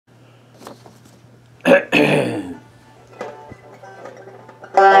Oh,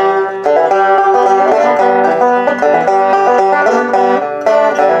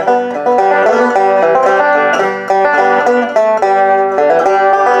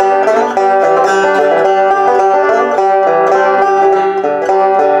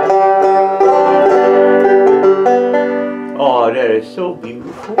 that is so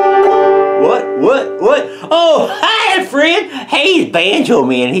beautiful. What? Oh, hi, friend. Hey, Banjo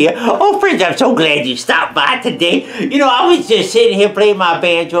Man here. Oh, friends, I'm so glad you stopped by today. You know, I was just sitting here playing my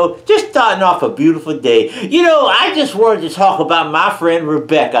banjo, just starting off a beautiful day. You know, I just wanted to talk about my friend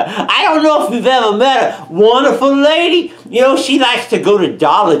Rebecca. I don't know if you've ever met a wonderful lady. You know, she likes to go to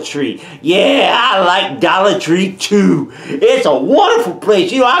Dollar Tree. Yeah, I like Dollar Tree too. It's a wonderful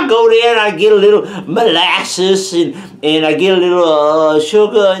place. You know, I go there and I get a little molasses and I get a little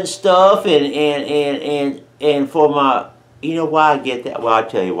sugar and stuff and for my, you know why I get that? Well, I'll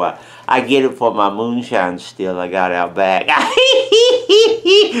tell you why. I get it for my moonshine still I got out back. I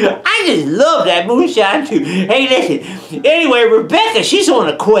just love that moonshine too. Hey, listen. Anyway, Rebecca, she's on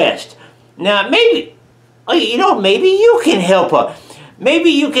a quest. Now, maybe, you know, maybe you can help her.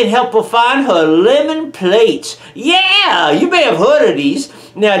 Maybe you can help her find her lemon plates. Yeah, you may have heard of these.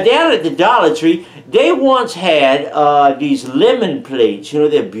 Now, down at the Dollar Tree, they once had these lemon plates. You know,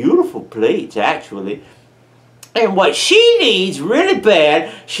 they're beautiful plates, actually. And what she needs really bad,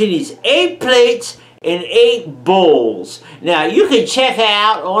 she needs 8 plates and 8 bowls. Now, you can check her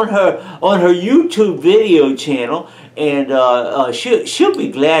out on her YouTube video channel, and she'll be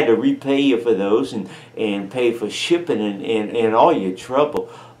glad to repay you for those and pay for shipping and all your trouble.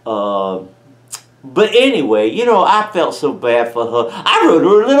 But anyway, you know, I felt so bad for her. I wrote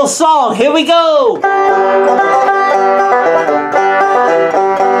her a little song. Here we go.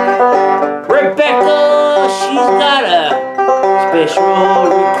 Rebecca, she's got a special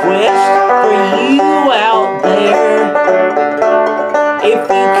request for you out there. If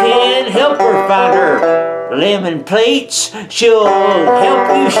you can help her find her lemon plates, she'll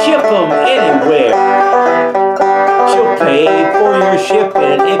help you ship them anywhere. She'll pay for your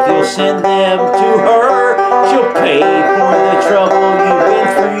shipping if you'll send them to her. She'll pay for the trouble you've been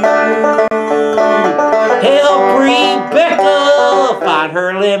through. Help Rebecca find her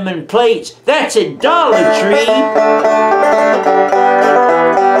lemon plates. That's at Dollar Tree.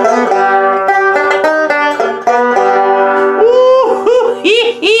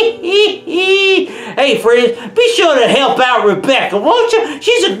 Hey friends, be sure to help out Rebecca, won't you?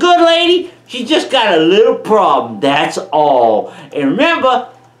 She's a good lady. She just got a little problem, that's all. And remember,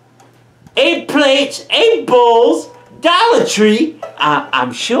 8 plates, 8 bowls, Dollar Tree.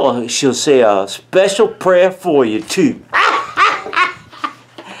 I'm sure she'll say a special prayer for you too.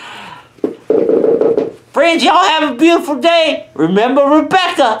 Friends, y'all have a beautiful day. Remember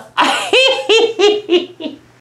Rebecca.